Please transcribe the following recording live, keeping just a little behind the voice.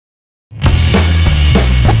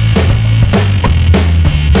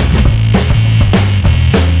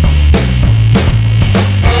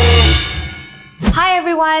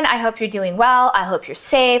hope you're doing well. I hope you're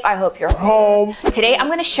safe. I hope you're home. Today, I'm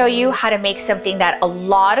gonna show you how to make something that a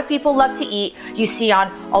lot of people love to eat. You see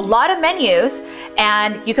on a lot of menus,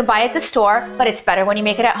 and you can buy it at the store, but it's better when you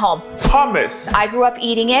make it at home. Hummus. I grew up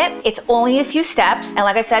eating it. It's only a few steps, and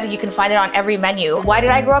like I said, you can find it on every menu. Why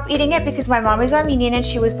did I grow up eating it? Because my mom is Armenian and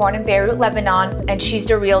she was born in Beirut, Lebanon, and she's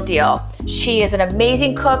the real deal. She is an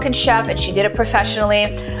amazing cook and chef, and she did it professionally,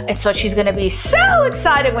 and so she's gonna be so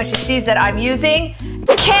excited when she sees that I'm using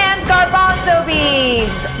canned garbanzo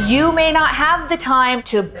beans. You may not have the time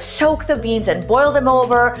to soak the beans and boil them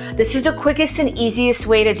over. This is the quickest and easiest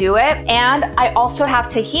way to do it. And I also have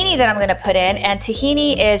tahini that I'm gonna put in, and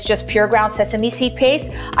tahini is just pure ground sesame seed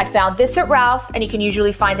paste. I found this at Ralph's, and you can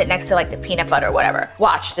usually find it next to like the peanut butter or whatever.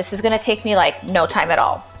 Watch, this is gonna take me like no time at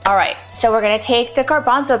all. All right, so we're gonna take the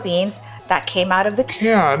garbanzo beans that came out of the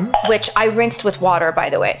can, which I rinsed with water, by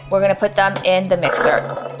the way. We're gonna put them in the mixer.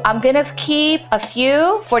 I'm gonna keep a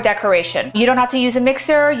few for decoration. You don't have to use a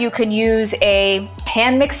mixer. You can use a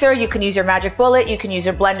hand mixer. You can use your magic bullet. You can use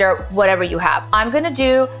your blender, whatever you have. I'm gonna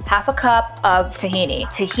do half a cup of tahini.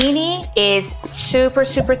 Tahini is super,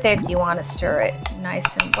 super thick. You wanna stir it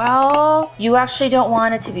nice and well. You actually don't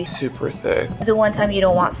want it to be Super thick. the one time you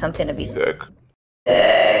don't want something to be Thick.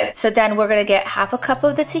 So then we're gonna get half a cup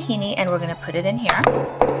of the tahini and we're gonna put it in here.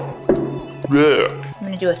 Yeah. I'm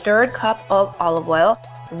gonna do a 1/3 cup of olive oil.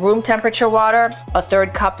 Room temperature water, a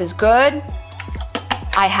 1/3 cup is good.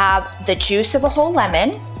 I have the juice of a whole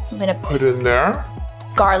lemon. I'm gonna Put in there.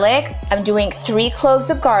 garlic. I'm doing 3 cloves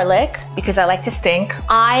of garlic because I like to stink.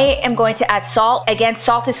 I am going to add salt. Again,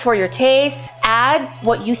 salt is for your taste. Add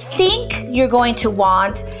what you think you're going to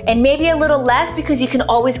want and maybe a little less because you can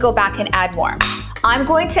always go back and add more. I'm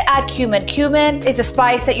going to add cumin. Cumin is a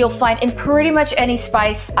spice that you'll find in pretty much any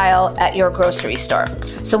spice aisle at your grocery store.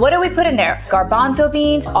 So what do we put in there? Garbanzo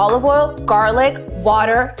beans, olive oil, garlic,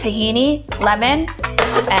 water, tahini, lemon,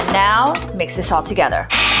 and now mix this all together.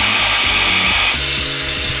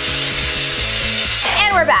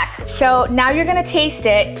 And we're back. So now you're gonna taste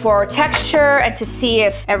it for texture and to see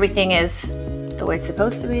if everything is the way it's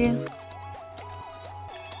supposed to be.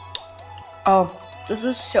 Oh, this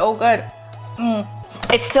is so good.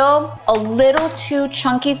 It's still a little too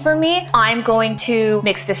chunky for me. I'm going to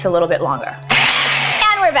mix this a little bit longer.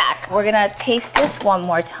 And we're back. We're gonna taste this one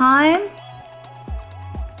more time.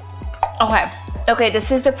 Okay,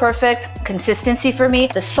 this is the perfect consistency for me.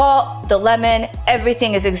 The salt, the lemon,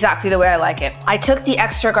 everything is exactly the way I like it. I took the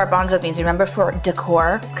extra garbanzo beans, remember, for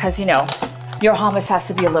decor, because you know, your hummus has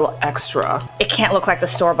to be a little extra. It can't look like the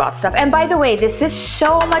store-bought stuff. And by the way, this is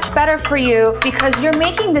so much better for you because you're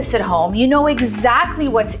making this at home. You know exactly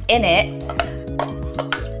what's in it.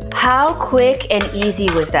 How quick and easy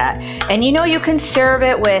was that? And you know you can serve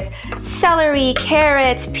it with celery,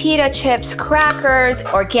 carrots, pita chips, crackers,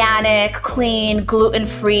 organic, clean,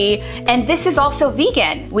 gluten-free. And this is also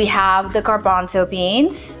vegan. We have the garbanzo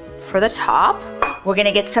beans for the top. We're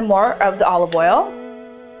gonna get some more of the olive oil.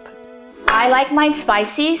 I like mine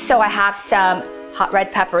spicy, so I have some hot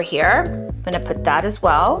red pepper here. I'm gonna put that as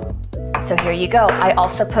well. So here you go. I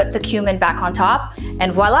also put the cumin back on top,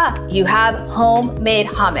 and voila, you have homemade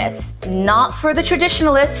hummus. Not for the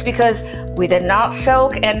traditionalists because we did not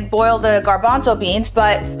soak and boil the garbanzo beans,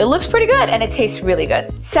 but it looks pretty good and it tastes really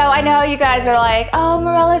good. So I know you guys are like, oh,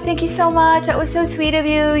 Mirella, thank you so much. That was so sweet of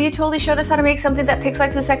you. You totally showed us how to make something that takes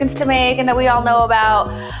like 2 seconds to make and that we all know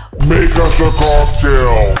about. Make us a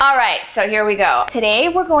cocktail. All right, so here we go. Today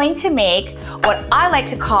we're going to make what I like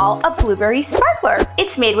to call a blueberry sparkler.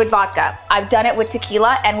 It's made with vodka. I've done it with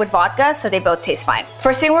tequila and with vodka, so they both taste fine.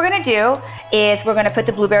 First thing we're gonna do is we're gonna put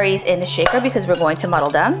the blueberries in the shaker because we're going to muddle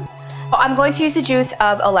them. I'm going to use the juice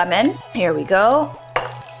of a lemon. Here we go.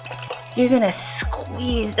 You're gonna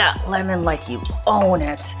squeeze that lemon like you own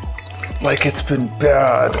it. Like it's been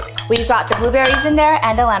bad. We've got the blueberries in there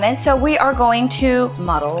and a lemon, so we are going to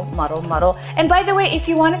muddle, muddle, muddle. And by the way, if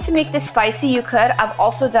you wanted to make this spicy, you could. I've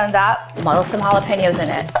also done that. Muddle some jalapenos in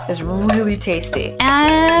it. It's really tasty.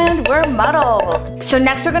 And we're muddled. So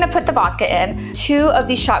next we're gonna put the vodka in. 2 of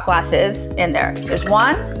these shot glasses in there. There's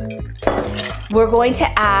 1. We're going to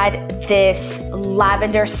add this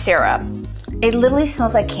lavender syrup. It literally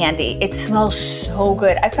smells like candy. It smells so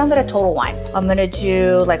good. I found it at Total Wine. I'm gonna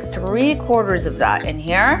do like 3/4 of that in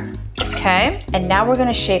here. Okay, and now we're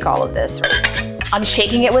gonna shake all of this. I'm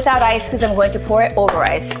shaking it without ice because I'm going to pour it over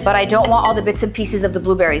ice, but I don't want all the bits and pieces of the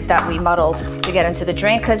blueberries that we muddled to get into the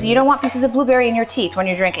drink because you don't want pieces of blueberry in your teeth when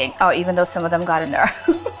you're drinking. Oh, even though some of them got in there.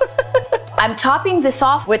 I'm topping this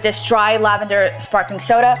off with this dry lavender sparkling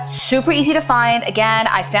soda. Super easy to find. Again,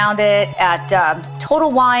 I found it at Total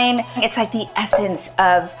Wine. It's like the essence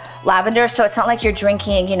of lavender, so it's not like you're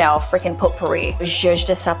drinking, you know, freaking potpourri. Zhuzh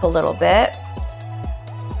this up a little bit.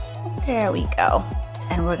 There we go.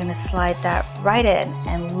 And we're gonna slide that right in.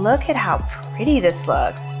 And look at how pretty this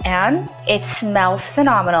looks. And it smells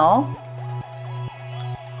phenomenal.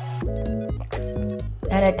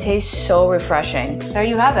 And it tastes so refreshing. There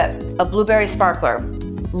you have it, a blueberry sparkler.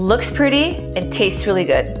 Looks pretty and tastes really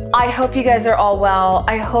good. I hope you guys are all well.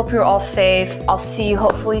 I hope you're all safe. I'll see you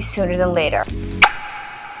hopefully sooner than later.